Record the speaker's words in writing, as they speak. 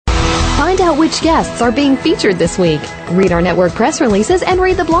out which guests are being featured this week. Read our network press releases and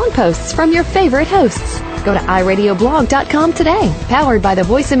read the blog posts from your favorite hosts. Go to iradioblog.com today, powered by the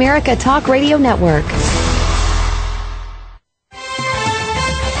Voice America Talk Radio Network.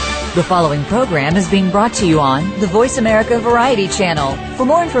 The following program is being brought to you on the Voice America Variety Channel. For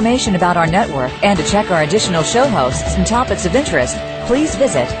more information about our network and to check our additional show hosts and topics of interest, please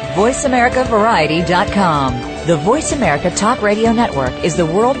visit voiceamericavariety.com. The Voice America Talk Radio Network is the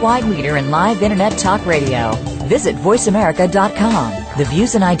worldwide leader in live Internet talk radio. Visit voiceamerica.com. The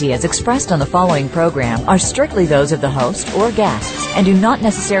views and ideas expressed on the following program are strictly those of the host or guests and do not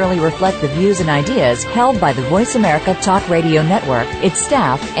necessarily reflect the views and ideas held by the Voice America Talk Radio Network, its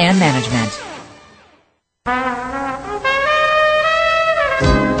staff, and management.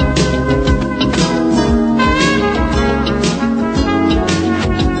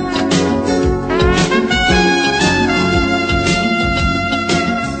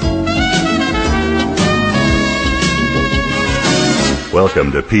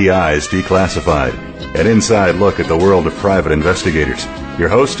 Welcome to PIs Declassified, an inside look at the world of private investigators. Your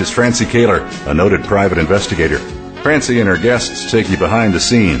host is Francie Kaler, a noted private investigator. Francie and her guests take you behind the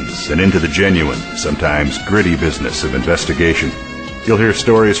scenes and into the genuine, sometimes gritty business of investigation. You'll hear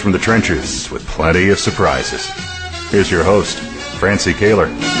stories from the trenches with plenty of surprises. Here's your host, Francie Kaler.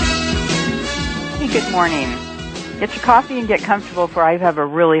 Hey, good morning. Get your coffee and get comfortable, for I have a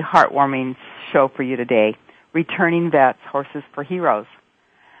really heartwarming show for you today. Returning Vets, Horses for Heroes.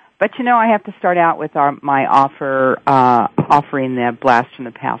 But you know, I have to start out with my offering the Blast from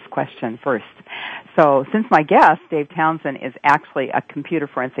the Past question first. So since my guest, Dave Townsend, is actually a computer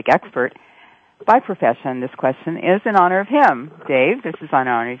forensic expert by profession, this question is in honor of him. Dave, this is in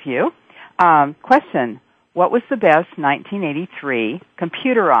honor of you. Question, what was the best 1983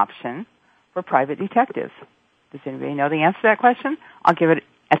 computer option for private detectives? Does anybody know the answer to that question? I'll give it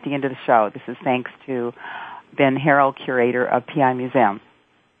at the end of the show. This is thanks to Ben Harrell, curator of PI Museum.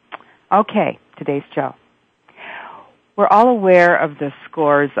 Okay, today's show. We're all aware of the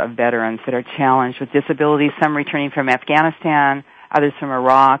scores of veterans that are challenged with disabilities, some returning from Afghanistan, others from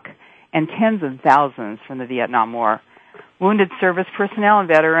Iraq, and tens of thousands from the Vietnam War. Wounded service personnel and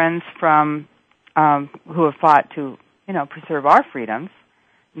veterans from who have fought to, preserve our freedoms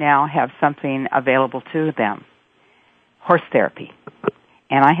now have something available to them: horse therapy.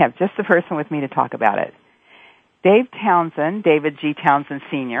 And I have just the person with me to talk about it. Dave Townsend, David G. Townsend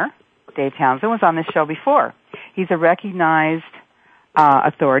Sr. Dave Townsend was on this show before. He's a recognized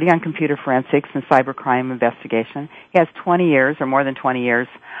authority on computer forensics and cybercrime investigation. He has 20 years or more than 20 years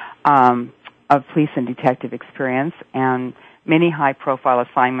of police and detective experience and many high-profile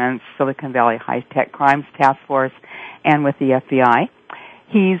assignments, Silicon Valley High-Tech Crimes Task Force, and with the FBI.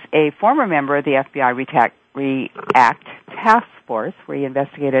 He's a former member of the FBI REACT Task Force, where he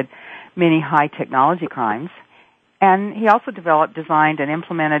investigated many high-technology crimes. And he also developed, designed, and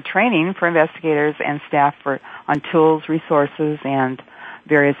implemented training for investigators and staff on tools, resources, and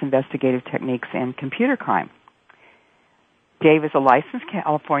various investigative techniques in computer crime. Dave is a licensed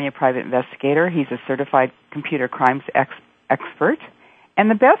California private investigator. He's a certified computer crimes expert. And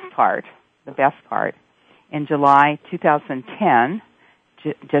the best part, in July 2010,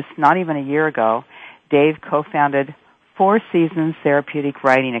 just not even a year ago, Dave co-founded Four Seasons Therapeutic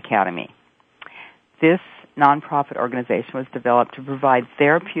Writing Academy. This nonprofit organization was developed to provide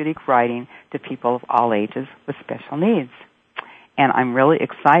therapeutic writing to people of all ages with special needs. And I'm really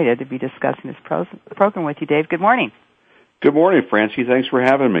excited to be discussing this program with you, Dave. Good morning. Good morning, Francie. Thanks for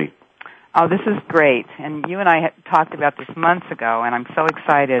having me. Oh, this is great. And you and I had talked about this months ago, and I'm so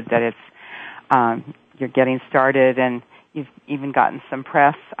excited that it's you're getting started, and you've even gotten some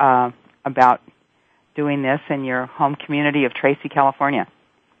press about doing this in your home community of Tracy, California.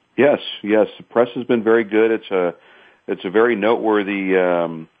 Yes. The press has been very good. It's a very noteworthy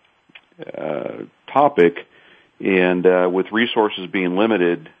topic, and with resources being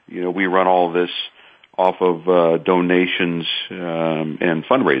limited, we run all of this off of donations and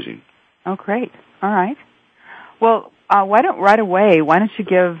fundraising. Oh, great! All right. Well, why don't you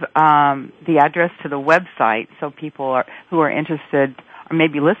give the address to the website so people who are interested or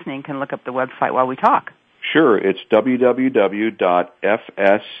maybe listening can look up the website while we talk. Sure. It's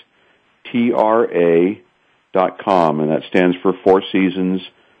www.fstra.com, and that stands for Four Seasons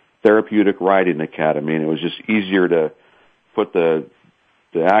Therapeutic Writing Academy, and it was just easier to put the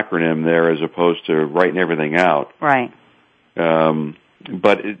acronym there as opposed to writing everything out. Right.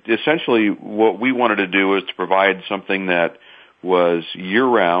 But essentially what we wanted to do was to provide something that was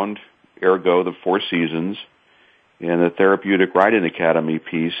year-round, ergo the Four Seasons, and the Therapeutic Writing Academy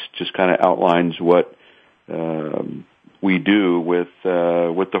piece just kind of outlines what we do with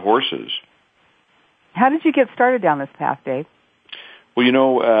the horses. How did you get started down this path, Dave?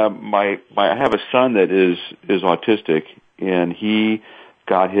 Well, I have a son that is autistic, and he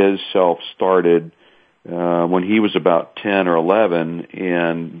got himself started when he was about 10 or 11,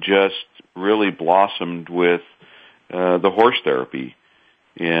 and just really blossomed with the horse therapy.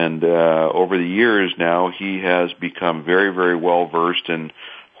 And over the years now, he has become very, very well versed in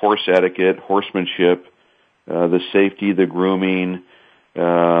horse etiquette, horsemanship, the safety, the grooming,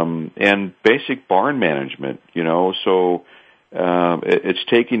 and basic barn management. So it's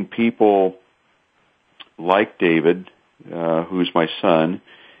taking people like David, who's my son,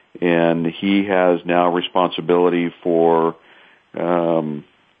 and he has now responsibility for the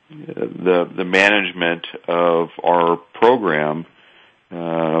management of our program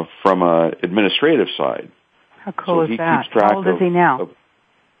from an administrative side. How cool is that? How old is he now?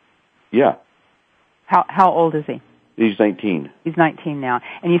 Yeah. How old is he? He's 19. He's 19 now.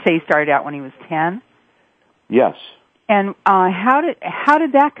 And you say he started out when he was 10? Yes. And how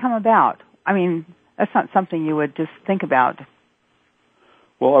did that come about? I mean, that's not something you would just think about.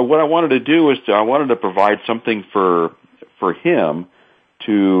 Well, what I wanted to do is I wanted to provide something for him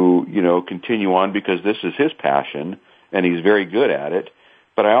to, continue on, because this is his passion and he's very good at it.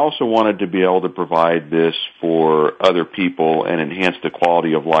 But I also wanted to be able to provide this for other people and enhance the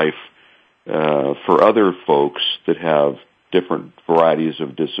quality of life for other folks that have different varieties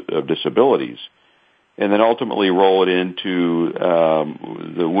of disabilities. And then ultimately roll it into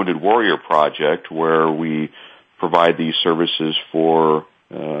the Wounded Warrior Project, where we provide these services for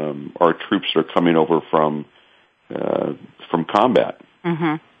our troops that are coming over from combat.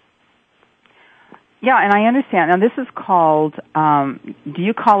 Mm-hmm. Yeah, and I understand. Now, this is called, do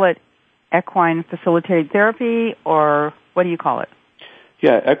you call it Equine-Facilitated Therapy, or what do you call it?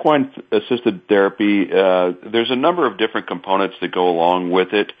 Yeah, Equine-Assisted Therapy. There's a number of different components that go along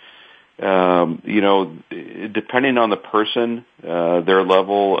with it. Depending on the person, their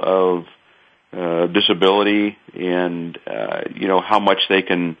level of disability, and how much they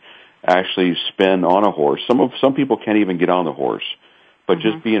can actually spend on a horse. Some people can't even get on the horse, but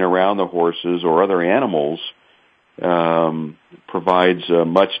just being around the horses or other animals provides a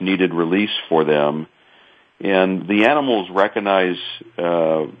much needed release for them. And the animals recognize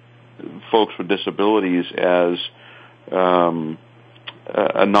folks with disabilities as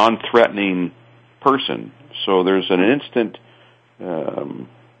a non-threatening person. So there's an instant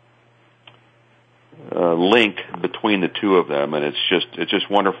link between the two of them, and it's just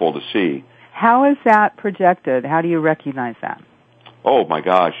wonderful to see. How is that projected? How do you recognize that? Oh my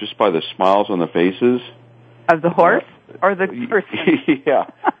gosh, just by the smiles on the faces. Of the horse or the person? Yeah,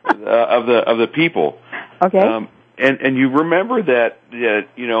 of the people. Okay. And you remember that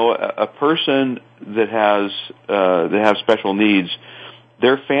a person that has special needs,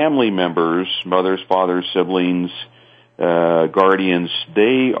 their family members, mothers, fathers, siblings, guardians,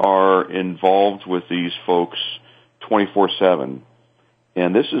 they are involved with these folks 24/7,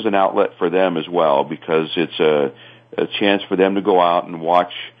 and this is an outlet for them as well, because it's a chance for them to go out and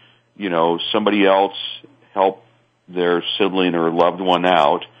watch, somebody else help their sibling or loved one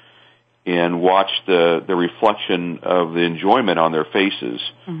out, and watch the reflection of the enjoyment on their faces.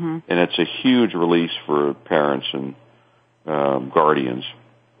 Mm-hmm. And it's a huge release for parents and guardians.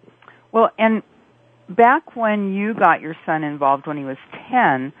 Well, and back when you got your son involved when he was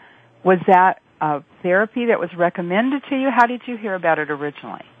 10, was that a therapy that was recommended to you? How did you hear about it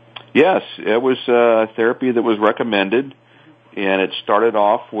originally? Yes, it was a therapy that was recommended, and it started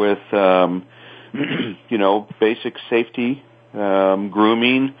off with, basic safety,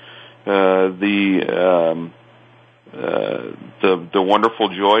 grooming, the wonderful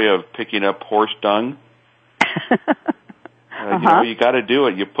joy of picking up horse dung. You got to do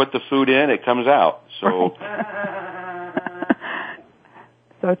it. You put the food in, it comes out. So,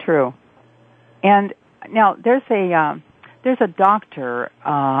 so true. And now there's a doctor.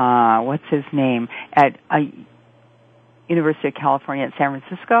 What's his name at University of California at San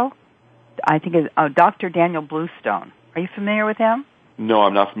Francisco? I think it's Dr. Daniel Bluestone. Are you familiar with him? No,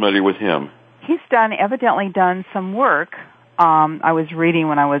 I'm not familiar with him. He's evidently done some work. I was reading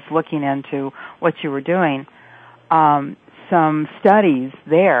when I was looking into what you were doing. Some studies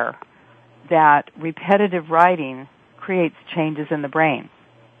there that repetitive writing creates changes in the brain.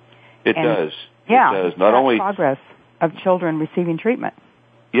 It does. Yeah, it does. Not only progress of children receiving treatment.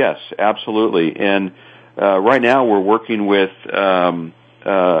 Yes, absolutely. And right now we're working with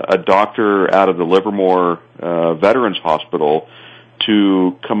a doctor out of the Livermore Veterans Hospital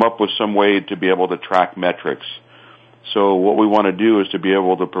to come up with some way to be able to track metrics. So what we want to do is to be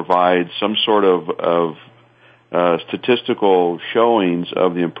able to provide some sort of statistical showings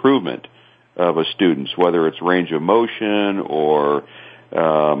of the improvement of a student's, whether it's range of motion or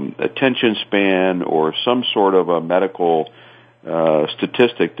attention span or some sort of a medical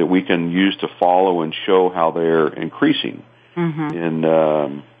statistic that we can use to follow and show how they're increasing.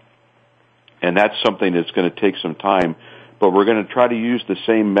 Mm-hmm. And that's something that's going to take some time, but we're going to try to use the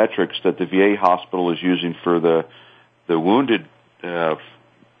same metrics that the VA hospital is using for the wounded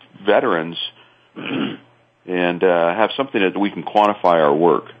veterans and have something that we can quantify our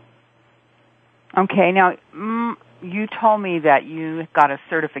work. Okay, now you told me that you got a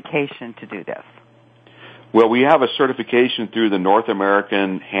certification to do this. Well, we have a certification through the North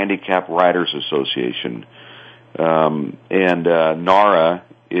American Handicap Riders Association, and NARA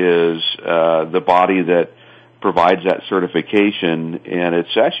is the body that provides that certification, and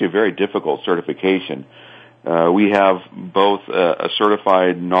it's actually a very difficult certification. We have both a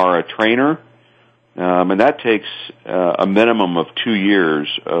certified NARA trainer, and that takes a minimum of 2 years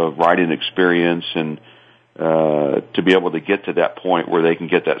of riding experience and to be able to get to that point where they can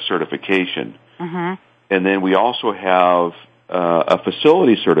get that certification. Mm-hmm. And then we also have a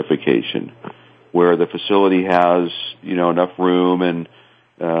facility certification where the facility has, enough room, and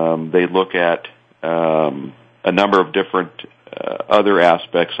they look at a number of different other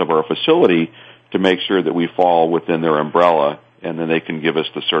aspects of our facility to make sure that we fall within their umbrella, and then they can give us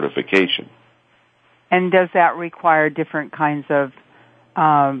the certification. And does that require different kinds of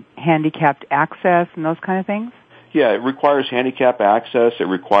handicapped access and those kind of things? Yeah, it requires handicap access. It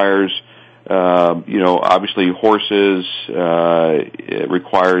requires, obviously horses. It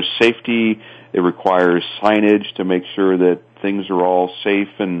requires safety. It requires signage to make sure that things are all safe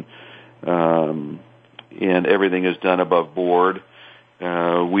and everything is done above board.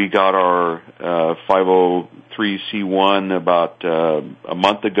 We got our 503c1 about a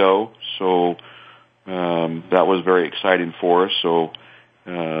month ago, so that was very exciting for us. So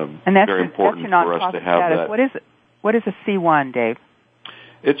and that's very important for us to have status. that. What is a C1, Dave?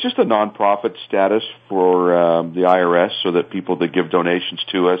 It's just a nonprofit status for the IRS, so that people that give donations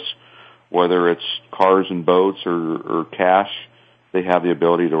to us, whether it's cars and boats or cash, they have the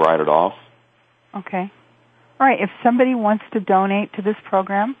ability to write it off. Okay. All right. If somebody wants to donate to this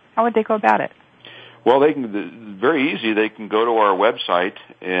program, how would they go about it? Well, they can very easy. They can go to our website,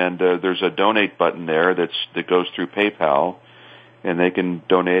 and there's a donate button there that goes through PayPal, and they can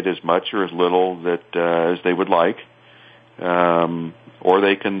donate as much or as little as they would like, or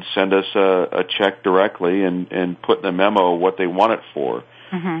they can send us a check directly and put in the memo what they want it for.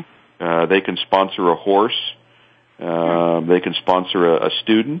 Mm-hmm. They can sponsor a horse. They can sponsor a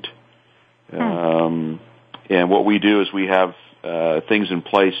student. And what we do is we have things in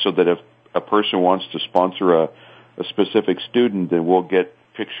place so that if a person wants to sponsor a specific student, then we'll get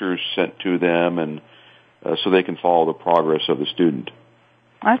pictures sent to them, and so they can follow the progress of the student.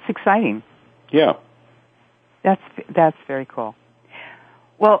 That's exciting. Yeah. That's very cool.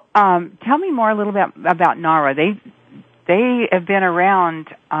 Well, tell me more a little bit about NARA. They have been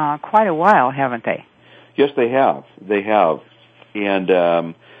around quite a while, haven't they? Yes, they have. They have,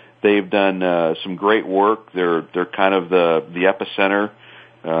 and they've done some great work. They're kind of the epicenter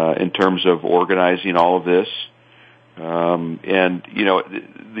in terms of organizing all of this. And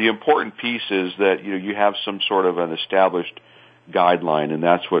the important piece is that you have some sort of an established guideline, and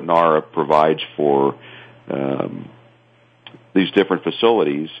that's what NARA provides for these different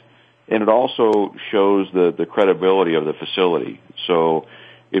facilities. And it also shows the credibility of the facility. So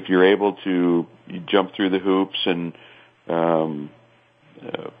if you're able to jump through the hoops and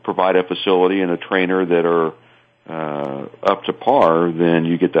provide a facility and a trainer that are up to par, then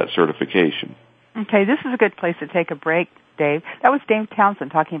you get that certification. Okay, this is a good place to take a break, Dave. That was Dave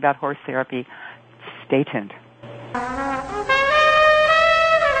Townsend talking about horse therapy. Stay tuned.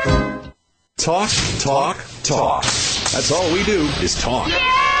 Talk, talk, talk. That's all we do is talk.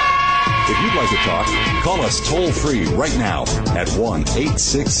 If you'd like to talk, call us toll-free right now at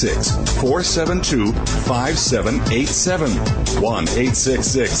 1-866-472-5787.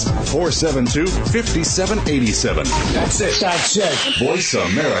 1-866-472-5787. That's it.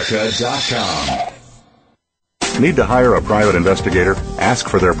 VoiceAmerica.com. Need to hire a private investigator? Ask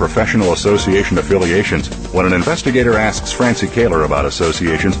for their professional association affiliations. When an investigator asks Francie Kaler about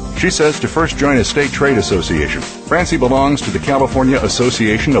associations, she says to first join a state trade association. Francie belongs to the California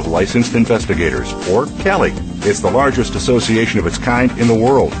Association of Licensed Investigators, or CALI. It's the largest association of its kind in the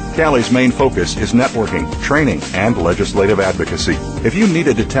world. CALI's main focus is networking, training, and legislative advocacy. If you need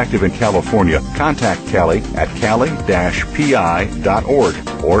a detective in California, contact CALI at cali-pi.org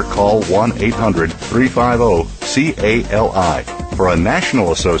or call 1-800-350-CALI. For a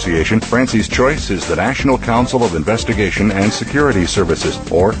national association, Francie's choice is the National Council of Investigation and Security Services,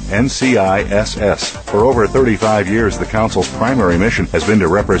 or NCISS. For over 35 years, the Council's primary mission has been to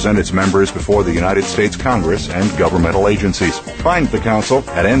represent its members before the United States Congress and governmental agencies. Find the Council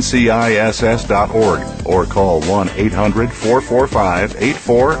at nciss.org or call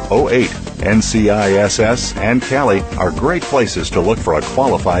 1-800-445-8408. NCISS and Cali are great places to look for a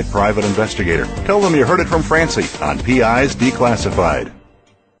qualified private investigator. Tell them you heard it from Francie on PIs Declassified.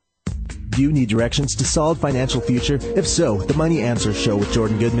 Do you need directions to solid financial future? If so, the Money Answer Show with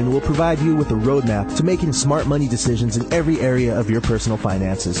Jordan Goodman will provide you with a roadmap to making smart money decisions in every area of your personal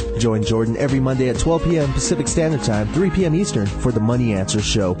finances. Join Jordan every Monday at 12 p.m. Pacific Standard Time, 3 p.m. Eastern for the Money Answer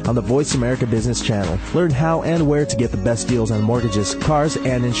Show on the Voice America Business Channel. Learn how and where to get the best deals on mortgages, cars,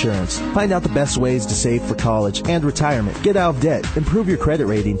 and insurance. Find out the best ways to save for college and retirement, get out of debt, improve your credit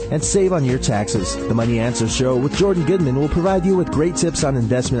rating, and save on your taxes. The Money Answer Show with Jordan Goodman will provide you with great tips on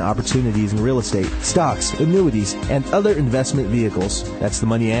investment opportunities in real estate, stocks, annuities, and other investment vehicles. That's the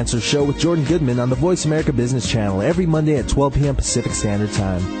Money Answer Show with Jordan Goodman on the Voice America Business Channel every Monday at 12 p.m. Pacific Standard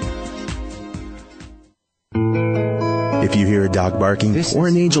Time. If you hear a dog barking or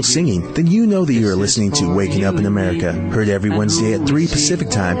an angel singing, then you know that you are listening to Waking Up in America. Heard every Wednesday at 3 Pacific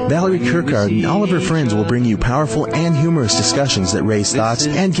Time, Valerie Kirkard and all of her friends will bring you powerful and humorous discussions that raise thoughts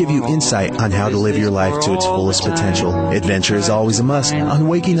and give you insight on how to live your life to its fullest potential. Adventure is always a must on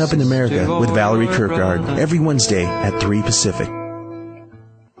Waking Up in America with Valerie Kirkard every Wednesday at 3 Pacific.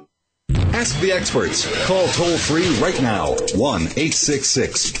 Ask the experts. Call toll-free right now,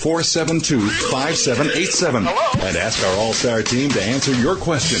 1-866-472-5787. And ask our All-Star team to answer your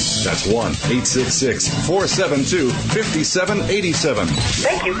question. That's 1-866-472-5787.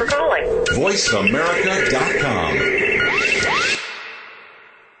 Thank you for calling. VoiceAmerica.com.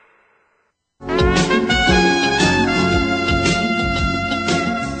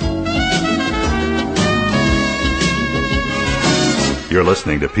 You're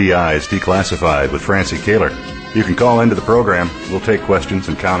listening to PIs Declassified with Francie Kaler. You can call into the program. We'll take questions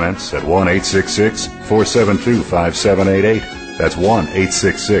and comments at 1-866-472-5788. That's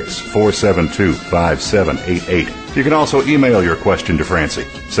 1-866-472-5788. You can also email your question to Francie.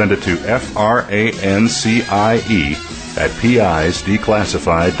 Send it to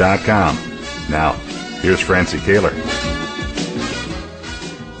francie@pisdeclassified.com. Now, here's Francie Kaler.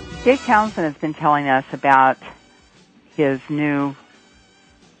 Dave Townsend has been telling us about his new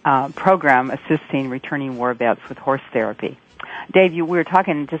program assisting returning war vets with horse therapy. Dave, we were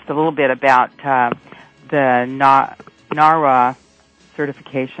talking just a little bit about the NARA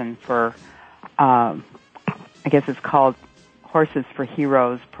certification for, I guess it's called Horses for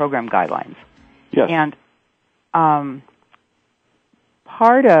Heroes program guidelines. Yes. And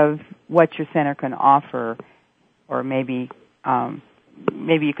part of what your center can offer, or maybe you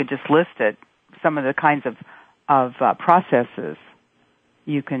could just list it, some of the kinds of processes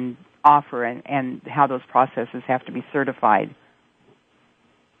you can offer and how those processes have to be certified.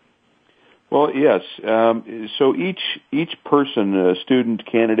 Well, yes. So each person, a student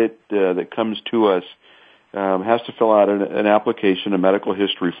candidate that comes to us, has to fill out an application, a medical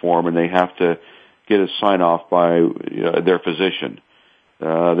history form, and they have to get a sign-off by their physician.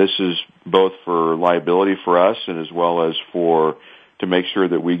 This is both for liability for us and as well as to make sure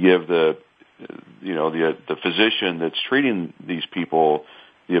that we give the physician that's treating these people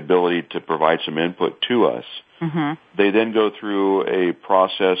the ability to provide some input to us. Mm-hmm. They then go through a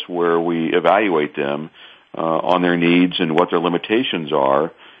process where we evaluate them on their needs and what their limitations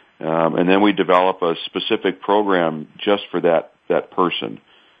are, and then we develop a specific program just for that person.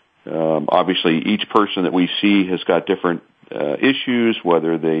 Obviously, each person that we see has got different issues,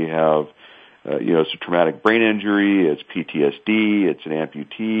 whether they have it's a traumatic brain injury, it's PTSD, it's an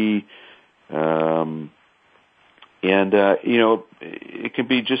amputee, and it can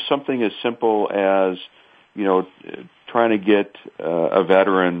be just something as simple as trying to get a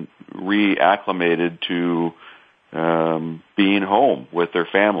veteran reacclimated to being home with their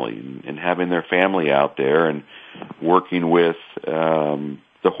family and having their family out there and working with the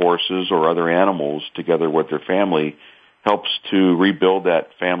horses or other animals together with their family helps to rebuild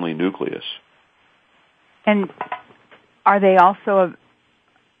that family nucleus. And are they also,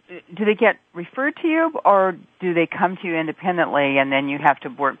 do they get referred to you, or do they come to you independently and then you have to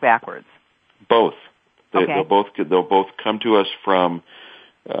work backwards? Both. Okay. They'll both come to us from,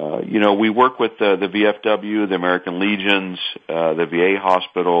 we work with the VFW, the American Legions, the VA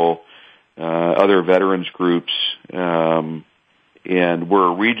hospital, other veterans groups, and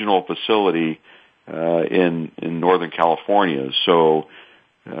we're a regional facility in Northern California. So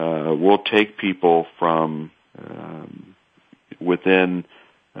we'll take people from within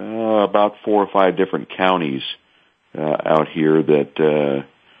about 4 or 5 different counties out here that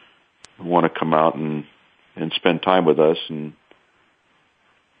want to come out and spend time with us and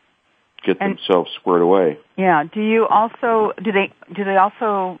get themselves squared away. Yeah. Do you also do they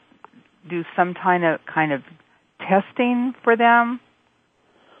also do some kind of testing for them?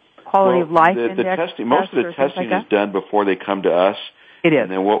 Quality of life index. Most of the testing is done before they come to us. It is.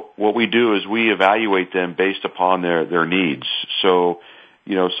 And then what we do is we evaluate them based upon their needs. So,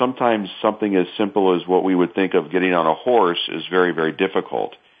 sometimes something as simple as what we would think of getting on a horse is very, very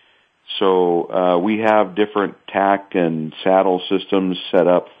difficult. So we have different tack and saddle systems set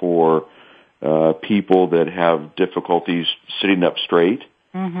up for people that have difficulties sitting up straight.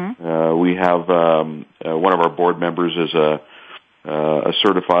 Mm-hmm. We have one of our board members is a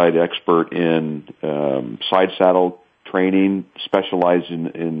certified expert in side saddle training, specializing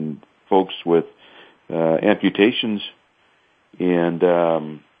in folks with amputations, and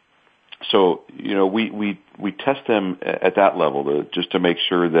so we test them at that level just to make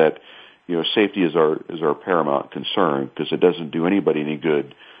sure that safety is our paramount concern, because it doesn't do anybody any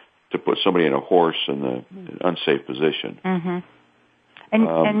good to put somebody in a horse in an unsafe position. Mm-hmm.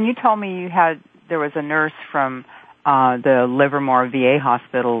 And you told me there was a nurse from the Livermore VA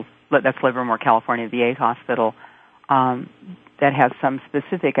hospital, that's Livermore, California VA hospital, that has some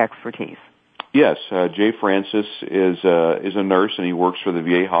specific expertise. Yes, Jay Francis is a nurse, and he works for the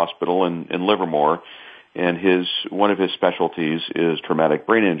VA hospital in Livermore, and one of his specialties is traumatic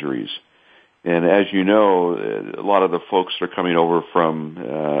brain injuries. And as you know, a lot of the folks that are coming over from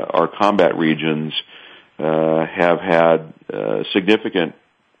our combat regions have had significant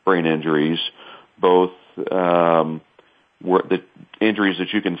brain injuries, both the injuries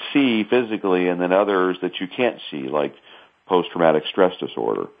that you can see physically, and then others that you can't see, like post-traumatic stress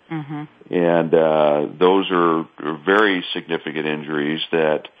disorder. Mm-hmm. And those are very significant injuries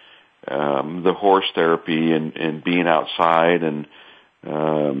that the horse therapy and being outside and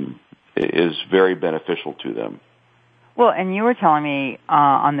is very beneficial to them. Well, and you were telling me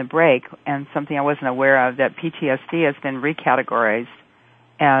on the break, and something I wasn't aware of, that PTSD has been recategorized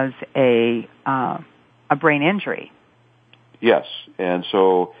as a brain injury. Yes, and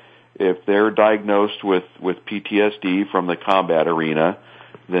so if they're diagnosed with PTSD from the combat arena,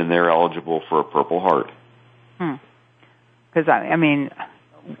 then they're eligible for a Purple Heart. Because,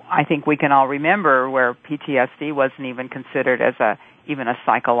 I think we can all remember where PTSD wasn't even considered as even a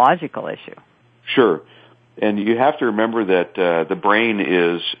psychological issue. Sure. And you have to remember that the brain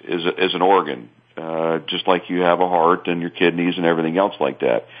is an organ, just like you have a heart and your kidneys and everything else like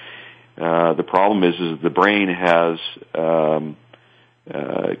that. The problem is the brain has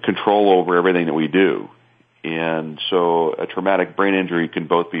control over everything that we do. And so a traumatic brain injury can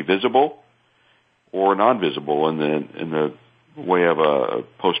both be visible or non-visible in the way of a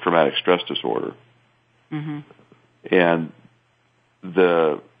post-traumatic stress disorder. Mm-hmm. And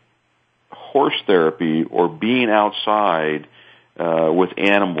the horse therapy, or being outside with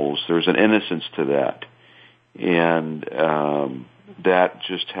animals, there's an innocence to that. And that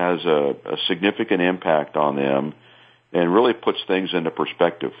just has a significant impact on them and really puts things into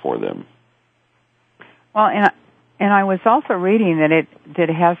perspective for them. Well, and I was also reading that it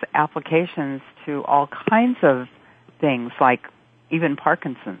has applications to all kinds of things, like even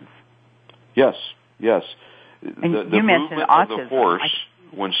Parkinson's. Yes. And the you mentioned autism. Of the horse,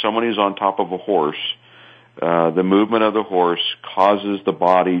 when somebody is on top of a horse, the movement of the horse causes the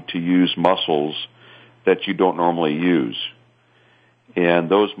body to use muscles that you don't normally use. And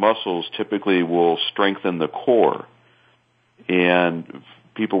those muscles typically will strengthen the core. And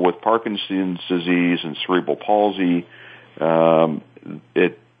people with Parkinson's disease and cerebral palsy,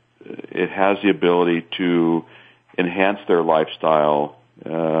 it has the ability to enhance their lifestyle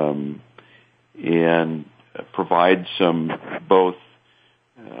and provide some both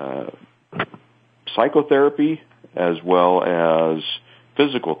psychotherapy as well as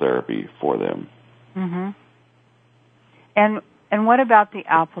physical therapy for them. Mm-hmm. And what about the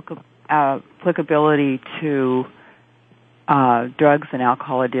applicability to drugs and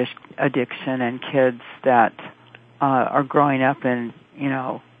alcohol addiction and kids that are growing up in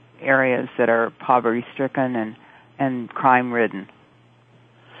areas that are poverty-stricken and crime-ridden?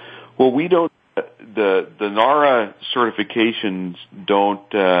 Well, we don't. The NARA certifications don't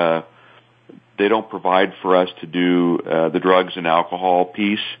provide for us to do the drugs and alcohol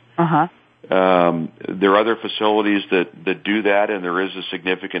piece. Uh-huh. There are other facilities that do that, and there is a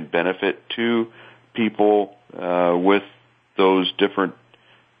significant benefit to people with those different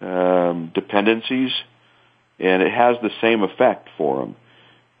dependencies, and it has the same effect for them.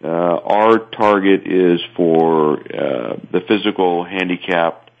 Our target is for the physical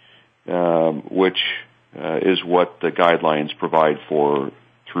handicapped, which is what the guidelines provide for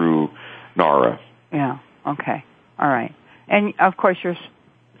through NARA. Yeah, okay. All right. And, of course, your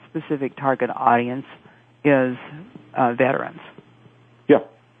specific target audience is veterans. Yeah.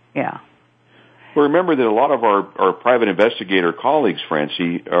 Yeah. Well, remember that a lot of our private investigator colleagues,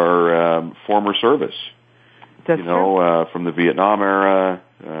 Francie, are former service. That's true. From the Vietnam era,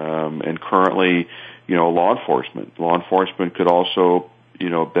 and currently, law enforcement. Law enforcement could also,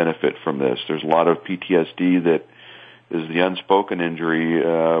 benefit from this. There's a lot of PTSD that is the unspoken injury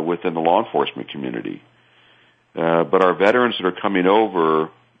within the law enforcement community. But our veterans that are coming over,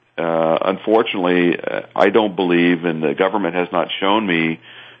 unfortunately, I don't believe, and the government has not shown me,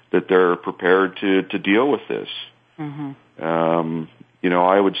 that they're prepared to deal with this. Mm-hmm.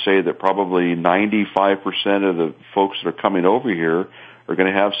 I would say that probably 95% of the folks that are coming over here are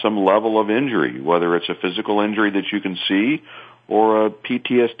going to have some level of injury, whether it's a physical injury that you can see or a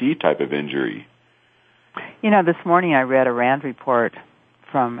PTSD type of injury. This morning I read a RAND report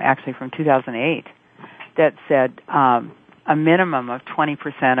from 2008 that said a minimum of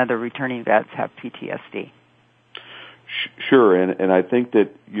 20% of the returning vets have PTSD. Sure, and I think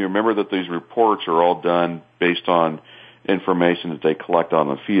that you remember that these reports are all done based on information that they collect on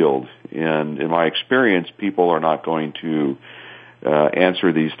the field. And in my experience, people are not going to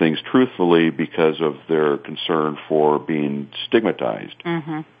answer these things truthfully because of their concern for being stigmatized.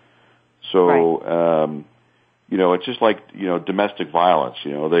 Mm-hmm. So, right. It's just like, domestic violence.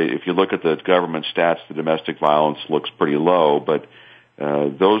 If you look at the government stats, the domestic violence looks pretty low, but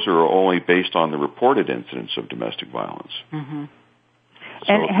those are only based on the reported incidents of domestic violence. Mm-hmm.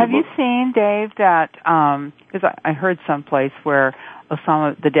 So and have you seen, Dave, that, because I heard someplace where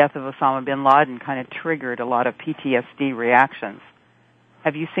the death of Osama bin Laden kind of triggered a lot of PTSD reactions.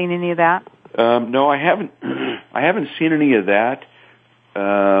 Have you seen any of that? No, I haven't. I haven't seen any of that.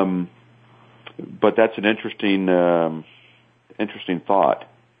 But that's an interesting thought.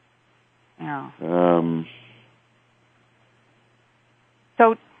 Yeah.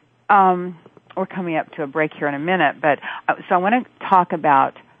 So, we're coming up to a break here in a minute, but so I want to talk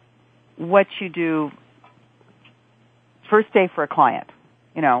about what you do first day for a client.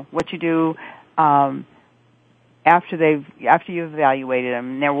 What you do after you've evaluated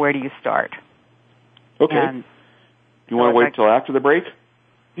them. Now, where do you start? Okay. And you want to wait till after the break?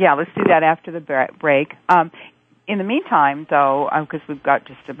 Yeah, let's do that after the break. In the meantime, though, because we've got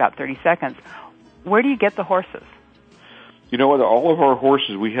just about 30 seconds, where do you get the horses? You know what? All of our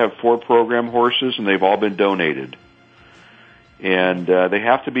horses, we have 4 program horses, and they've all been donated. And they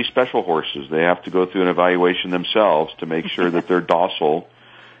have to be special horses. They have to go through an evaluation themselves to make sure that they're docile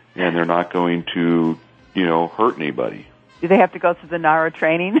and they're not going to, hurt anybody. Do they have to go through the NARA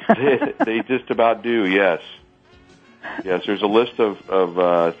training? They just about do, yes. Yes, there's a list of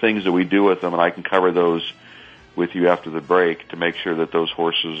things that we do with them, and I can cover those with you after the break to make sure that those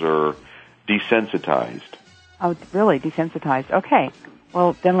horses are desensitized. Oh, really? Desensitized. Okay.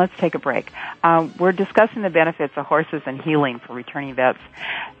 Well, then let's take a break. We're discussing the benefits of horses and healing for returning vets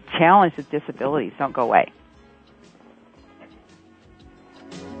challenged with disabilities. Don't go away.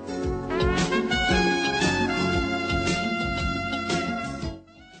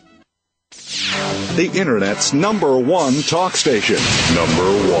 The Internet's #1 talk station.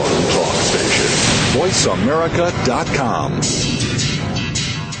 #1 talk station. VoiceAmerica.com.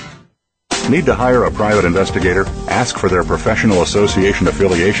 Need to hire a private investigator? Ask for their professional association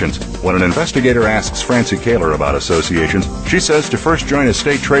affiliations. When an investigator asks Francie Kaler about associations, she says to first join a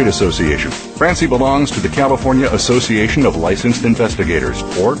state trade association. Francie belongs to the California Association of Licensed Investigators,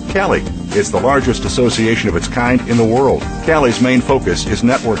 or CALI. It's the largest association of its kind in the world. CALI's main focus is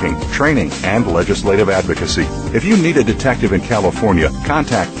networking, training, and legislative advocacy. If you need a detective in California,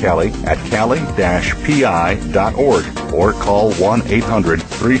 contact CALI at cali-pi.org or call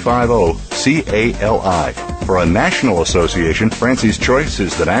 1-800-350-CALI. For a national association, Francie's choice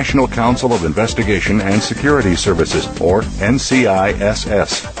is the National Council of Investigation and Security Services, or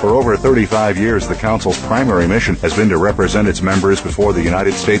NCISS. For over 35 years, the Council's primary mission has been to represent its members before the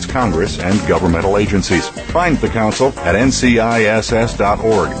United States Congress and governmental agencies. Find the Council at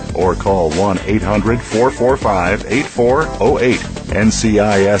nciss.org or call 1-800-445-8408.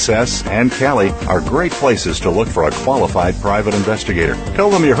 NCISS and CALI are great places to look for a qualified private investigator. Tell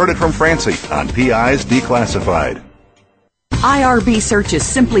them you heard it from Francie on PIs Declassified. IRB Search is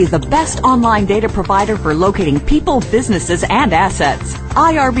simply the best online data provider for locating people, businesses, and assets.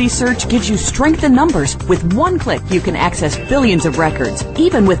 IRB Search gives you strength in numbers. With one click, you can access billions of records.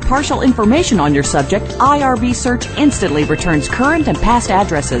 Even with partial information on your subject, IRB Search instantly returns current and past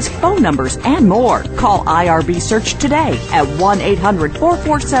addresses, phone numbers, and more. Call IRB Search today at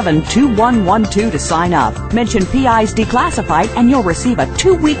 1-800-447-2112 to sign up. Mention PI's Declassified and you'll receive a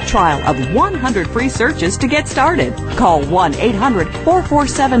 2-week trial of 100 free searches to get started. Call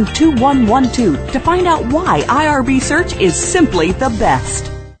 1-800-447-2112 to find out why IRB Search is simply the best.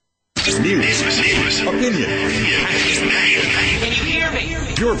 News, opinion. Can you hear me?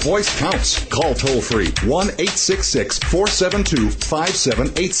 Your voice counts. Call toll-free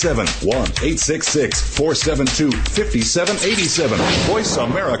 1-866-472-5787. 1-866-472-5787.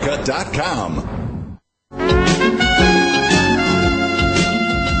 VoiceAmerica.com.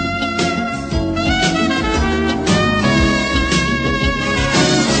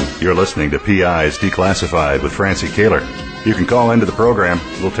 You're listening to PI's Declassified with Francie Kaler. You can call into the program.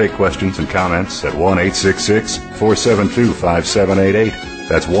 We'll take questions and comments at 1-866-472-5788.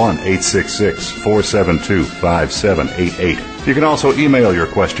 That's 1-866-472-5788. You can also email your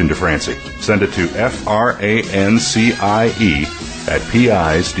question to Francie. Send it to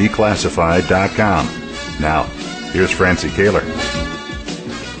francie@pisdeclassified.com. Now, here's Francie Kaler.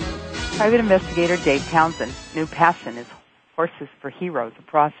 Private Investigator Dave Townsend. New passion is Horses for Heroes, a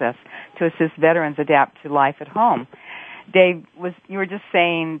process to assist veterans adapt to life at home. Dave, you were just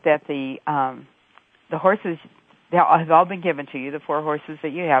saying that the horses have all been given to you. The 4 horses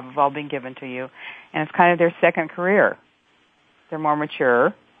that you have all been given to you, and it's kind of their second career. They're more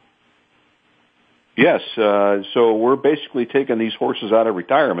mature. Yes, so we're basically taking these horses out of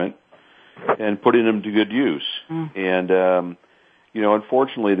retirement and putting them to good use. And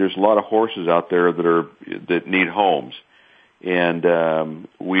unfortunately, there's a lot of horses out there that need homes. And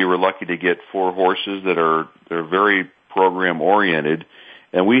we were lucky to get 4 horses they're very program oriented,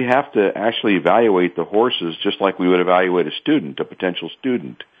 and we have to actually evaluate the horses just like we would evaluate a potential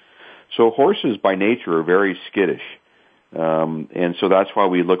student. So horses by nature are very skittish, and so that's why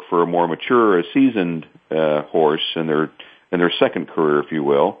we look for a more mature, a seasoned horse in their second career, if you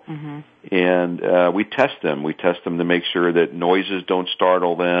will. And we test them. We test them to make sure that noises don't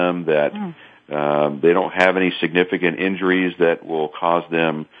startle them, that they don't have any significant injuries that will cause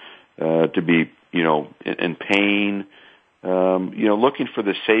them to be, in pain. Looking for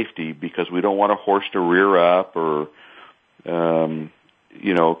the safety, because we don't want a horse to rear up or,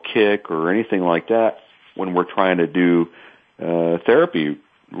 kick or anything like that when we're trying to do therapy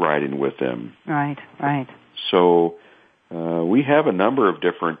riding with them. Right. So we have a number of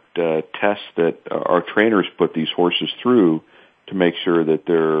different tests that our trainers put these horses through to make sure that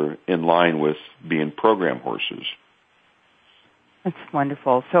they're in line with being program horses. That's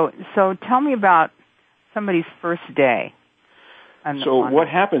wonderful. So tell me about somebody's first day. So what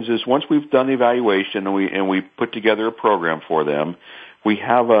happens is, once we've done the evaluation and we put together a program for them, we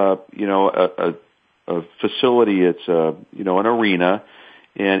have a facility. It's an arena,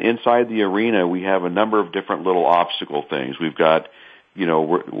 and inside the arena we have a number of different little obstacle things. We've got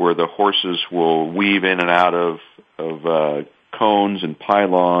where the horses will weave in and out of cones and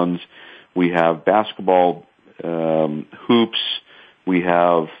pylons. We have basketball hoops. We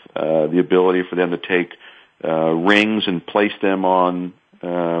have the ability for them to take rings and place them on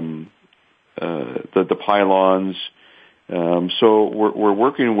the pylons. So we're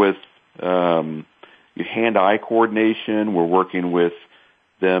working with hand-eye coordination. We're working with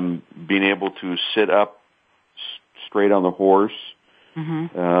them being able to sit up straight on the horse.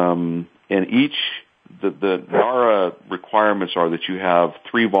 And the NARA requirements are that you have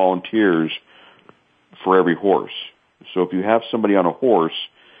 3 volunteers for every horse. So if you have somebody on a horse,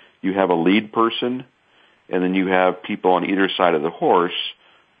 you have a lead person, and then you have people on either side of the horse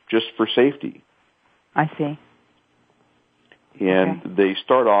just for safety. I see. And they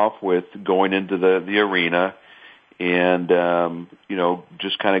start off with going into the arena and,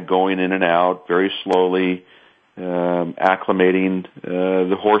 just kind of going in and out very slowly, acclimating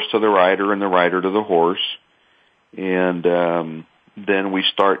the horse to the rider and the rider to the horse. And then we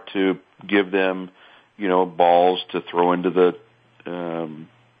start to give them, balls to throw into the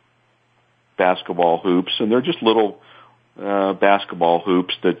basketball hoops. And they're just little basketball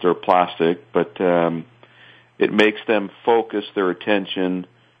hoops that are plastic, but it makes them focus their attention,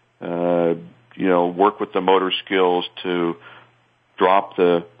 work with the motor skills to drop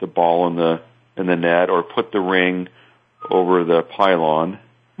the ball in the net or put the ring over the pylon.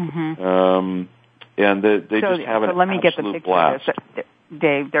 And they just have an let me get the absolute picture blast.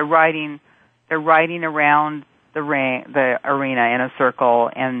 Dave, they're riding around the arena in a circle,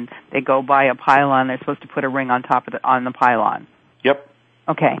 and they go by a pylon. They're supposed to put a ring on top of on the pylon. Yep.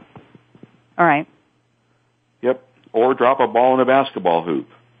 Okay. All right. Yep. Or drop a ball in a basketball hoop.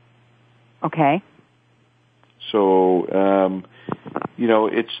 Okay. So,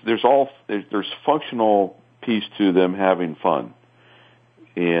 there's functional piece to them having fun.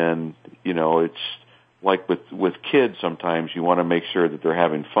 And, it's like with kids sometimes you want to make sure that they're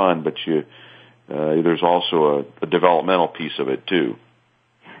having fun, but there's also a developmental piece of it too.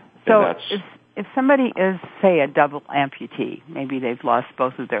 So if somebody is, say, a double amputee, maybe they've lost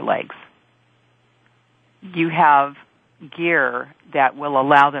both of their legs, you have gear that will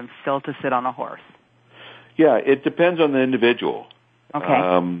allow them still to sit on a horse. Yeah, it depends on the individual. Okay.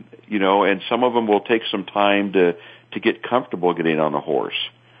 And some of them will take some time to get comfortable getting on a horse.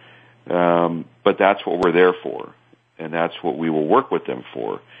 But that's what we're there for, and that's what we will work with them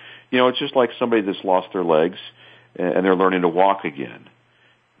for. It's just like somebody that's lost their legs and they're learning to walk again.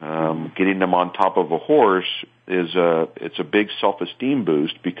 Getting them on top of a horse it's a big self-esteem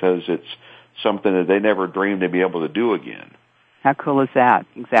boost because it's something that they never dreamed they'd be able to do again. How cool is that?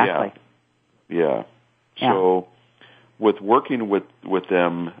 Exactly. Yeah. So with working with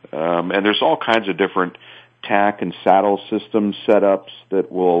them, and there's all kinds of different tack and saddle system setups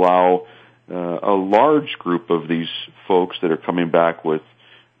that will allow a large group of these folks that are coming back with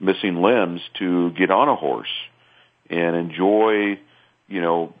missing limbs to get on a horse and enjoy,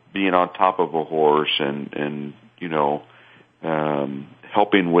 being on top of a horse and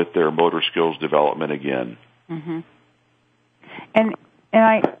helping with their motor skills development again. Mm-hmm. And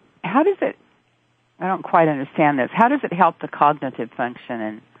how does it? I don't quite understand this. How does it help the cognitive function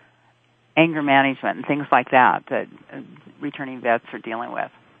and anger management and things like that returning vets are dealing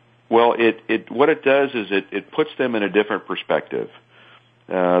with? Well, what it does is it puts them in a different perspective.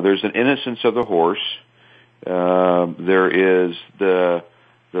 There's an innocence of the horse. There is the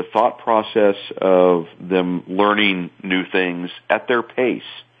thought process of them learning new things at their pace.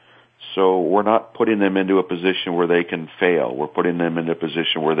 So we're not putting them into a position where they can fail. We're putting them into a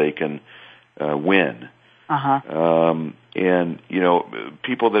position where they can win. Uh-huh. And,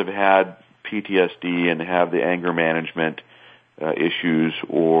 people that have had PTSD and have the anger management issues,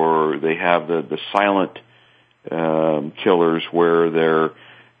 or they have the silent killers where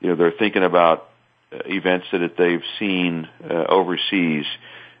they're thinking about events that they've seen overseas.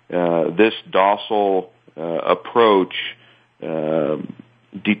 This docile approach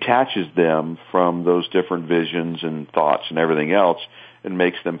detaches them from those different visions and thoughts and everything else and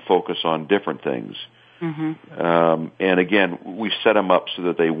makes them focus on different things. Mm-hmm. And again, we set them up so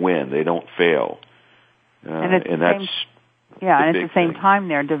that they win. They don't fail. And at the same time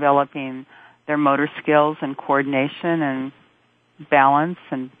they're developing their motor skills and coordination and balance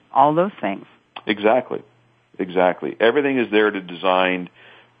and all those things. Exactly. Everything is there to design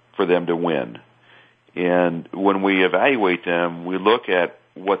for them to win. And when we evaluate them, we look at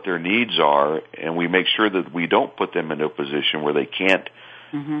what their needs are, and we make sure that we don't put them into a position where they can't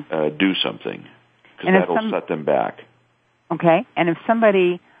do something, because that'll set them back. Okay. And if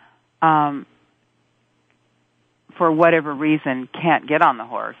somebody, for whatever reason, can't get on the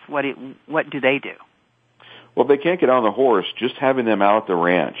horse, what do they do? Well, if they can't get on the horse, just having them out at the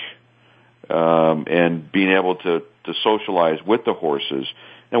ranch and being able to socialize with the horses.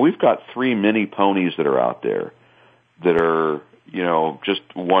 Now, we've got 3 mini ponies that are out there that are, just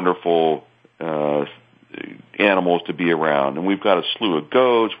wonderful animals to be around. And we've got a slew of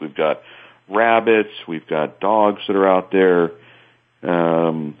goats, we've got rabbits, we've got dogs that are out there.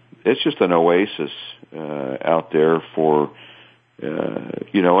 It's just an oasis out there for,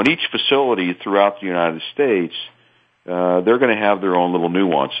 and each facility throughout the United States, they're going to have their own little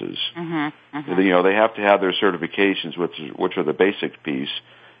nuances. Mm-hmm. Mm-hmm. They have to have their certifications, which are the basic piece.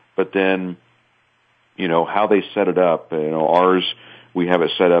 But then, how they set it up. Ours, we have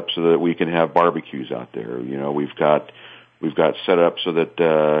it set up so that we can have barbecues out there. We've got set up so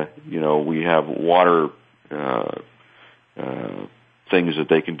that we have water things that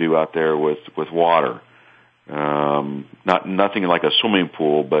they can do out there with water. Nothing like a swimming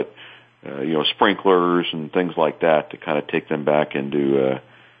pool, but sprinklers and things like that to kind of take them back into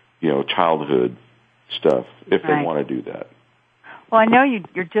childhood stuff if they want to do that. Well, I know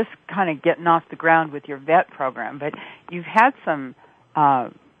you're just kind of getting off the ground with your vet program, but you've had some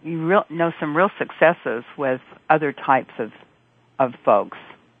some real successes with other types of folks.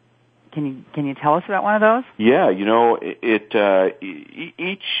 Can you tell us about one of those? Yeah,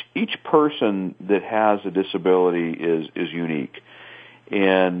 each person that has a disability is unique,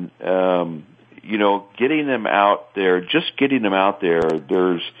 and getting them out there,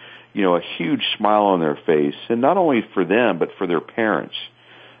 there's a huge smile on their face, and not only for them, but for their parents.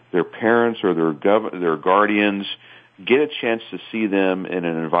 Their parents or their guardians get a chance to see them in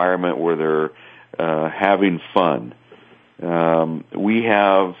an environment where they're having fun. We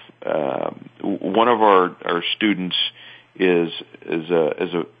have one of our students is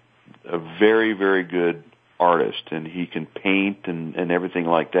a very, very good artist, and he can paint and everything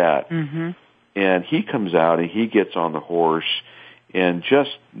like that. Mm-hmm. And he comes out and he gets on the horse, and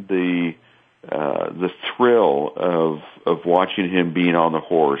just the thrill of watching him being on the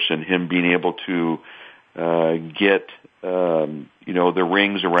horse and him being able to get the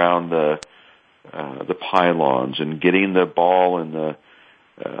rings around the pylons and getting the ball in the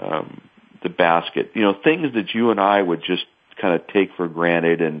basket, things that you and I would just kind of take for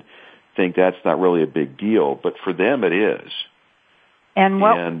granted and think that's not really a big deal, but for them it is. And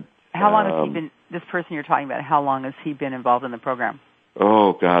how long has he been, this person you're talking about, how long has he been involved in the program?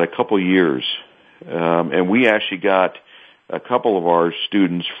 Oh, God, a couple of years. And we actually got a couple of our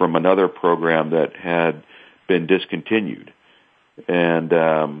students from another program that had been discontinued.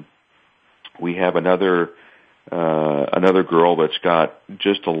 And we have another girl that's got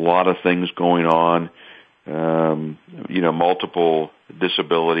just a lot of things going on, multiple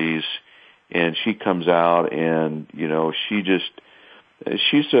disabilities, and she comes out and,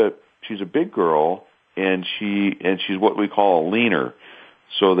 she's a big girl, and she's what we call a leaner.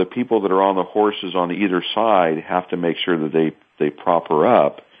 So the people that are on the horses on either side have to make sure that they prop her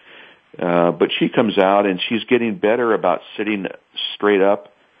up. But she comes out and she's getting better about sitting straight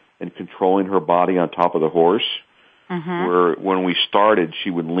up and controlling her body on top of the horse. Mm-hmm. Where when we started, she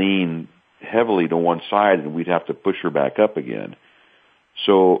would lean heavily to one side and we'd have to push her back up again.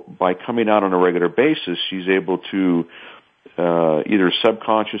 So by coming out on a regular basis, she's able to either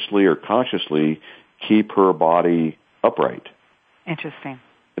subconsciously or consciously keep her body upright. Interesting.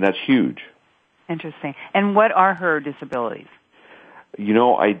 And that's huge. Interesting. And what are her disabilities?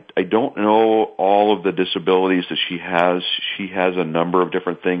 I don't know all of the disabilities that she has. She has a number of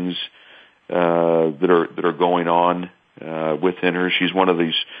different things that are going on within her. She's one of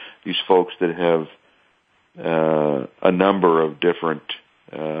these folks that have a number of different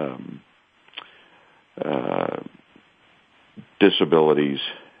disabilities.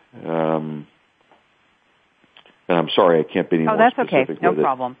 And I'm sorry, I can't be any more specific. Oh, that's okay. No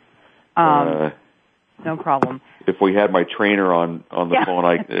problem. No problem. If we had my trainer on the phone,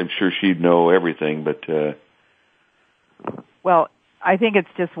 I'm sure she'd know everything. But well, I think it's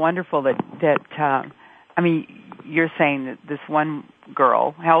just wonderful that you're saying that this one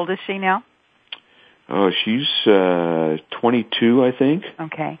girl. How old is she now? Oh, she's 22, I think.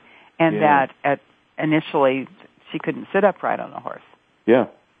 Okay, and that initially she couldn't sit upright on the horse. Yeah.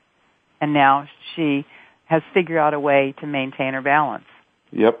 And now she has figured out a way to maintain her balance.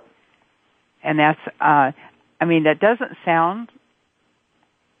 Yep. And that's, that doesn't sound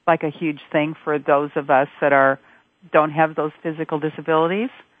like a huge thing for those of us that don't have those physical disabilities.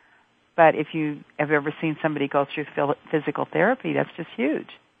 But if you have ever seen somebody go through physical therapy, that's just huge.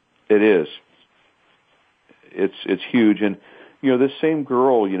 It is. It's huge. And, this same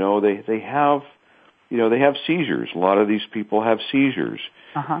girl, they have seizures. A lot of these people have seizures.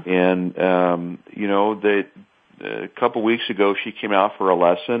 Uh-huh. And, a couple weeks ago she came out for a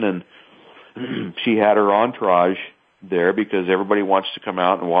lesson, and she had her entourage there because everybody wants to come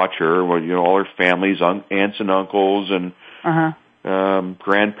out and watch her. Well, all her families, aunts and uncles and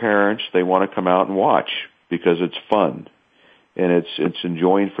grandparents, they want to come out and watch because it's fun. And it's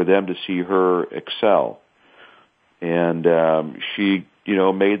enjoying for them to see her excel. And she,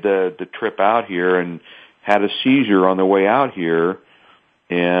 made the trip out here and had a seizure on the way out here,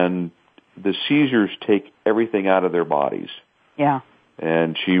 and the seizures take everything out of their bodies. Yeah.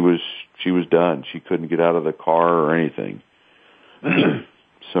 And she was done. She couldn't get out of the car or anything.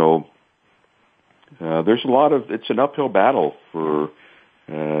 So there's it's an uphill battle for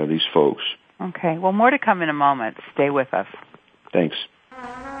these folks. Okay. Well, more to come in a moment. Stay with us. Thanks.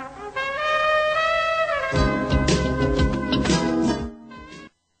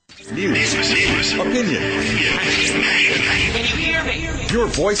 News, opinion. Can you hear me? Your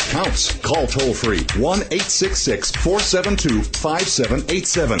voice counts. Call toll free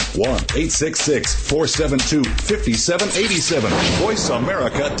 1-866-472-5787. 1-866-472-5787.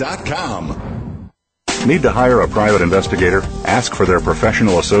 VoiceAmerica.com. Need to hire a private investigator? Ask for their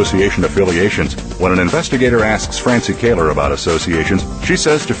professional association affiliations. When an investigator asks Francie Kaler about associations, she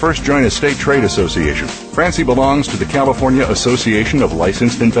says to first join a state trade association. Francie belongs to the California Association of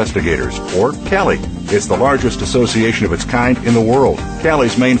Licensed Investigators, or CALI. It's the largest association of its kind in the world.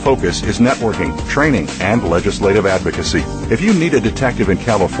 CALI's main focus is networking, training, and legislative advocacy. If you need a detective in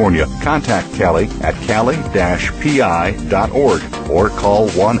California, contact CALI at cali-pi.org or call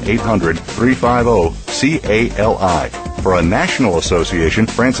 1-800-350-CALI. For a national association,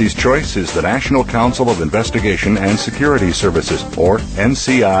 Francie's choice is the National Council of Investigation and Security Services, or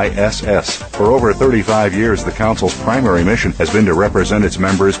NCISS. For over 35 years, the Council's primary mission has been to represent its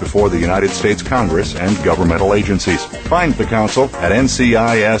members before the United States Congress and governmental agencies. Find the Council at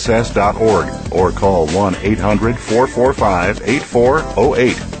nciss.org or call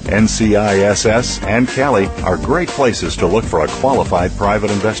 1-800-445-8408. NCISS and CALI are great places to look for a qualified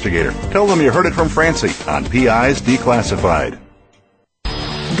private investigator. Tell them you heard it from Francie on PIs Declassified.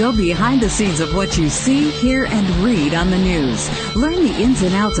 Go behind the scenes of what you see, hear, and read on the news. Learn the ins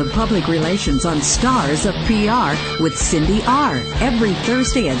and outs of public relations on Stars of PR with Cindy R. every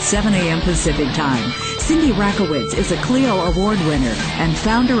Thursday at 7 a.m. Pacific Time. Cindy Rakowitz is a Clio Award winner and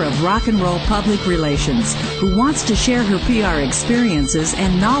founder of Rock and Roll Public Relations, who wants to share her PR experiences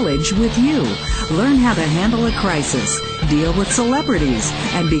and knowledge with you. Learn how to handle a crisis, deal with celebrities,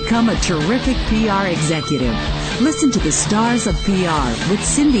 and become a terrific PR executive. Listen to the Stars of PR with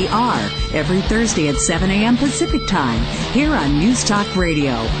Cindy R. every Thursday at 7 a.m. Pacific Time here on News Talk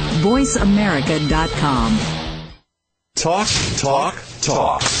Radio, voiceamerica.com. Talk, talk,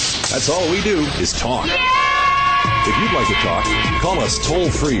 talk. That's all we do is talk. If you'd like to talk, call us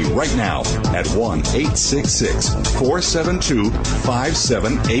toll-free right now at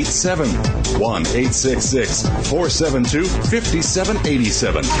 1-866-472-5787.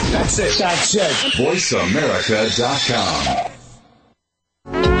 1-866-472-5787. That's it. That's it. VoiceAmerica.com.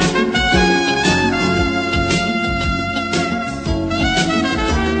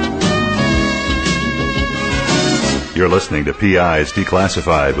 You're listening to PIs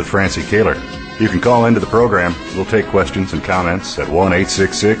Declassified with Francie Kaler. You can call into the program. We'll take questions and comments at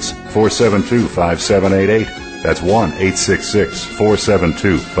 1-866-472-5788. That's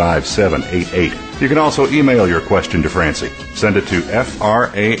 1-866-472-5788. You can also email your question to Francie. Send it to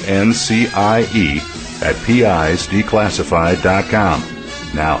francie@pisdeclassified.com.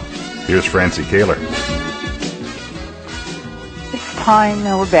 Now, here's Francie Kaler. It's time,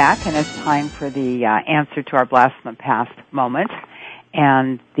 we're back, and it's time for the answer to our Blast from the Past moment.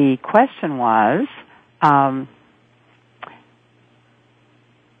 And the question was,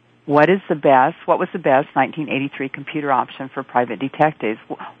 what was the best 1983 computer option for private detectives?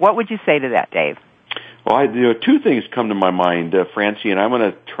 What would you say to that, Dave? Well, two things come to my mind, Francie, and I'm going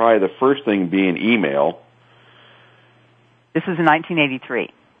to try the first thing being email. This is in 1983.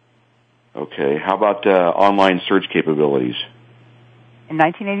 Okay. How about online search capabilities? In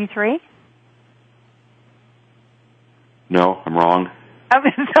 1983? No, I'm wrong. I'm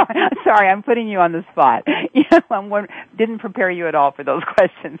sorry, I'm putting you on the spot. Didn't prepare you at all for those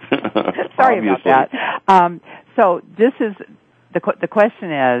questions. Sorry about that. So this is the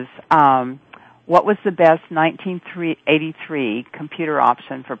question is, what was the best 1983 computer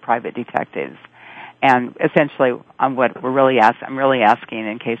option for private detectives? And essentially, what I'm really asking,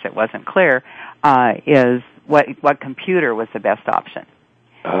 in case it wasn't clear, is what computer was the best option?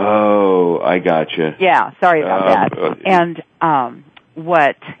 Oh, I gotcha. Yeah, sorry about that. And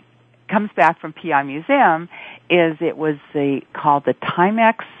what comes back from PI Museum is it was called the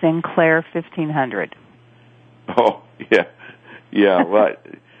Timex Sinclair 1500. Oh, yeah. Well,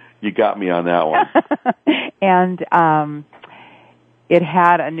 you got me on that one. And it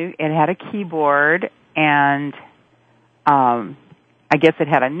had a keyboard, and I guess it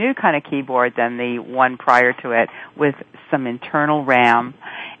had a new kind of keyboard than the one prior to it, with some internal RAM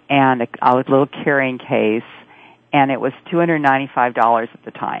and a little carrying case, and it was $295 at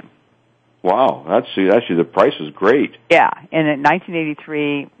the time. Wow, actually the price is great. Yeah, and in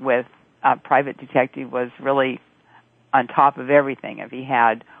 1983, with Private Detective was really on top of everything if he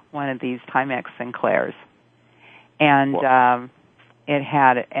had one of these Timex Sinclairs. And it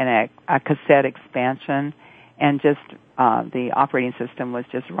had a cassette expansion, and just the operating system was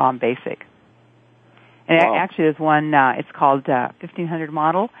just ROM basic. And actually there's one, it's called 1500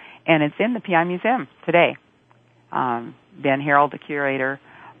 model, and it's in the PI Museum today. Ben Harold, the curator,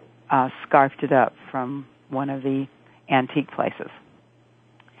 scarfed it up from one of the antique places.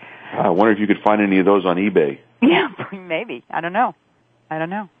 I wonder if you could find any of those on eBay. Yeah, maybe. I don't know.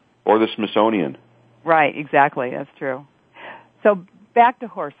 Or the Smithsonian. Right, exactly. That's true. So back to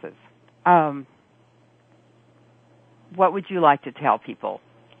horses. What would you like to tell people?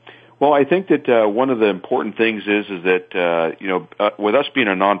 Well, I think that one of the important things is that with us being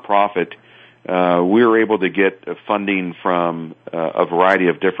a nonprofit, we were able to get funding from a variety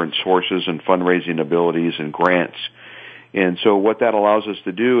of different sources and fundraising abilities and grants. And so what that allows us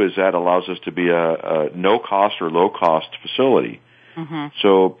to do is that allows us to be a no-cost or low-cost facility. Mm-hmm.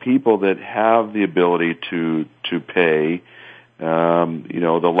 So people that have the ability to pay,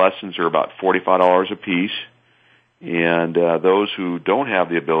 the lessons are about $45 a piece, and those who don't have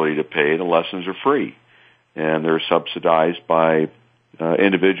the ability to pay, the lessons are free, and they're subsidized by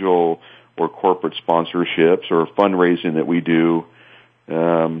individual or corporate sponsorships or fundraising that we do,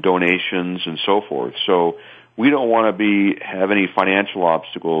 donations and so forth. So we don't want to have any financial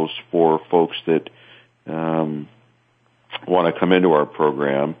obstacles for folks that want to come into our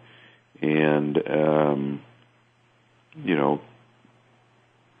program, and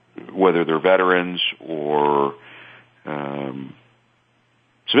whether they're veterans or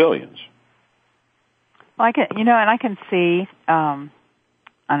civilians. Well, I can see, and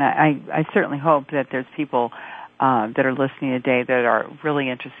I certainly hope that there's people that are listening today that are really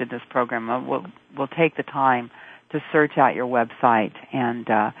interested in this program. We'll take the time to search out your website, and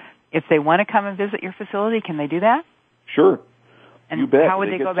if they want to come and visit your facility, can they do that? Sure. And you bet. How would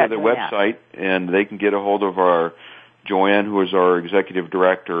they go They about get to doing their website, and they can get a hold of our Joanne, who is our executive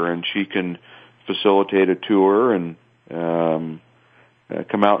director, and she can facilitate a tour and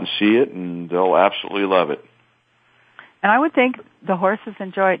come out and see it, and they'll absolutely love it. And I would think the horses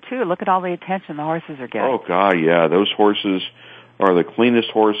enjoy it too. Look at all the attention the horses are getting. Oh God, yeah, those horses are the cleanest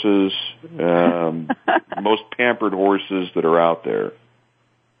horses, most pampered horses that are out there.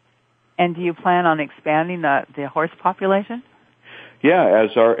 And do you plan on expanding the horse population? Yeah,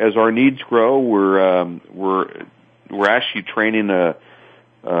 as our needs grow, we're actually training a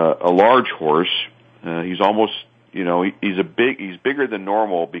large horse. He's almost, he's bigger than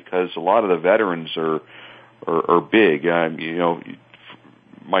normal because a lot of the veterans are big.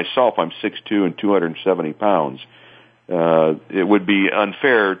 Myself, I'm 6'2" and 270 pounds. It would be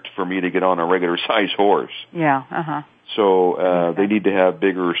unfair for me to get on a regular size horse. Yeah. Uh-huh. So they need to have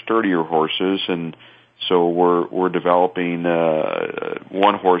bigger, sturdier horses, and so we're developing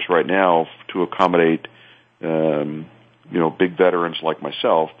one horse right now to accommodate big veterans like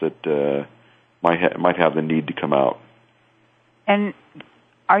myself that might have the need to come out. And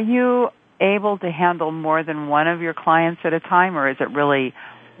are you able to handle more than one of your clients at a time, or is it really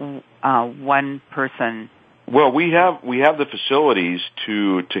one person? Well, we have the facilities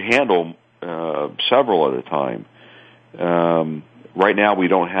to handle several at a time. Right now, we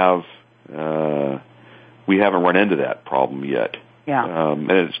don't have. We haven't run into that problem yet. Yeah. And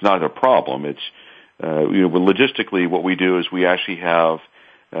it's not a problem. It's logistically, what we do is we actually have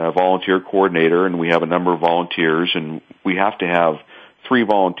a volunteer coordinator, and we have a number of volunteers, and we have to have 3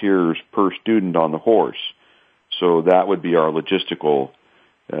 volunteers per student on the horse. So that would be our logistical,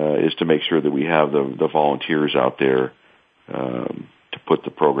 is to make sure that we have the volunteers out there to put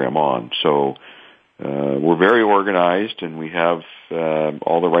the program on. So we're very organized, and we have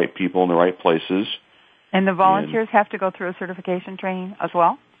all the right people in the right places. And the volunteers have to go through a certification training as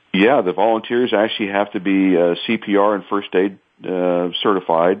well? Yeah, the volunteers actually have to be CPR and first aid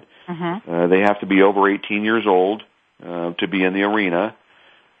certified. Mm-hmm. They have to be over 18 years old to be in the arena.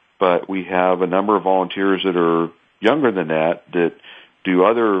 But we have a number of volunteers that are younger than that do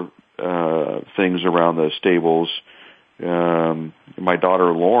other things around the stables. My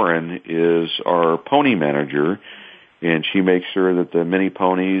daughter Lauren is our pony manager, and she makes sure that the mini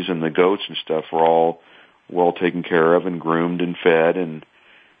ponies and the goats and stuff are all well taken care of and groomed and fed. And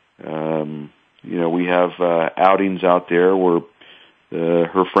we have outings out there where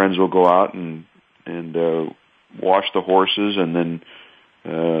her friends will go out and wash the horses and then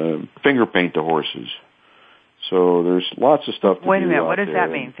finger paint the horses. So there's lots of stuff to do. Wait a minute, what does there.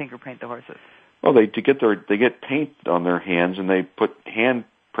 that mean, finger paint the horses? Well, they get paint on their hands, and they put hand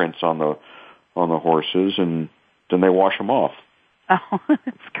prints on the horses, and then they wash them off. Oh,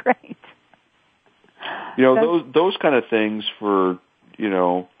 that's great. Those kind of things for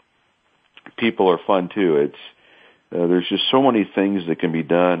people are fun too. It's there's just so many things that can be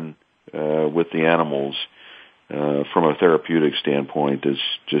done with the animals from a therapeutic standpoint.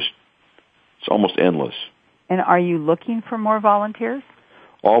 It's almost endless. And are you looking for more volunteers?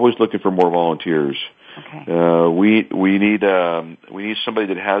 Always looking for more volunteers. Okay. We need somebody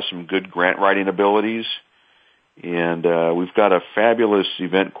that has some good grant writing abilities, and we've got a fabulous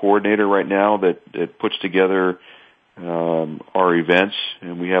event coordinator right now that puts together our events,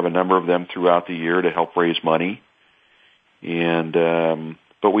 and we have a number of them throughout the year to help raise money. And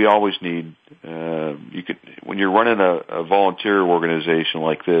but we always need when you're running a volunteer organization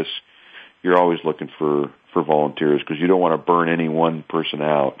like this, you're always looking for volunteers because you don't want to burn any one person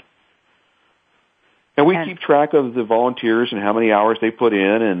out. And we keep track of the volunteers and how many hours they put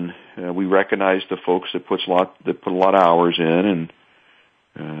in, and we recognize the folks that put a lot of hours in.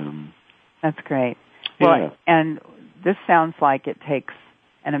 And that's great. Yeah. Well, and this sounds like it takes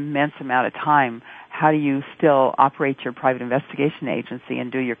an immense amount of time. How do you still operate your private investigation agency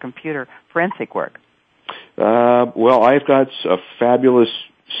and do your computer forensic work? Well, I've got a fabulous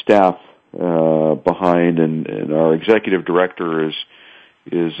staff behind, and our executive director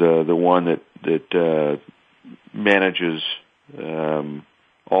is the one that manages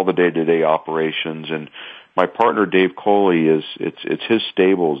all the day-to-day operations, and my partner Dave Coley it's his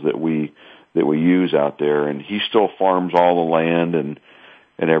stables that we use out there, and he still farms all the land and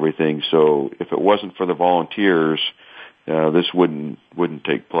everything. So if it wasn't for the volunteers, this wouldn't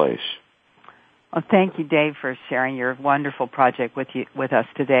take place. Well, thank you, Dave, for sharing your wonderful project with us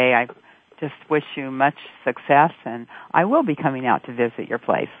today. I just wish you much success, and I will be coming out to visit your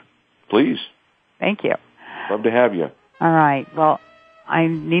place. Please. Thank you. Love to have you. All right. Well, I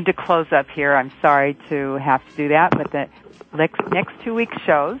need to close up here. I'm sorry to have to do that, but the next 2 weeks'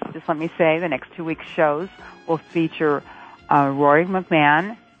 shows, just let me say, the next 2 weeks' shows will feature Rory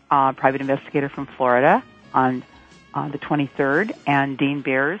McMahon, private investigator from Florida, on the 23rd, and Dean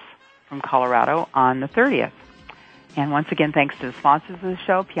Beers from Colorado on the 30th. And once again, thanks to the sponsors of the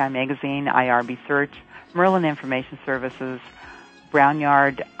show, PI Magazine, IRB Search, Merlin Information Services,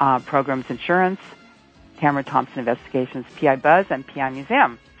 Brownyard Programs Insurance, Tamara Thompson Investigations, PI Buzz, and PI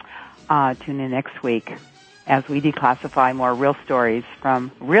Museum. Tune in next week as we declassify more real stories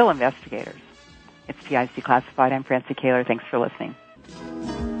from real investigators. It's PI's Declassified. I'm Francie Kaler. Thanks for listening.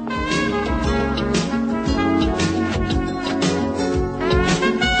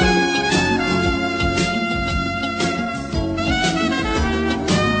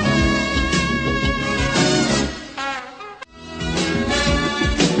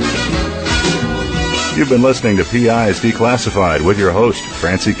 You've been listening to PI's Declassified with your host,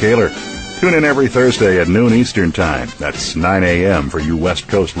 Francie Kaler. Tune in every Thursday at noon Eastern Time. That's 9 a.m. for you West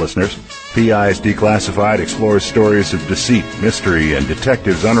Coast listeners. PI's Declassified explores stories of deceit, mystery, and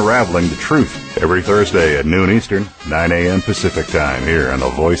detectives unraveling the truth. Every Thursday at noon Eastern, 9 a.m. Pacific Time, here on the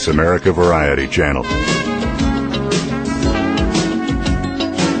Voice America Variety Channel.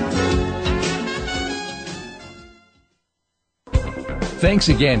 Thanks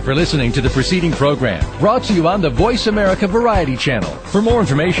again for listening to the preceding program, brought to you on the Voice America Variety Channel. For more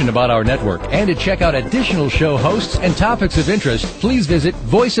information about our network and to check out additional show hosts and topics of interest, please visit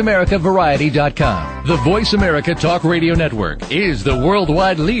VoiceAmericaVariety.com. The Voice America Talk Radio Network is the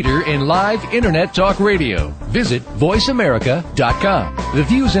worldwide leader in live Internet talk radio. Visit VoiceAmerica.com. The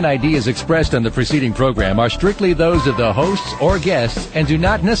views and ideas expressed on the preceding program are strictly those of the hosts or guests and do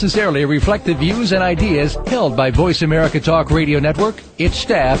not necessarily reflect the views and ideas held by Voice America Talk Radio Network, its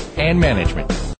staff, and management.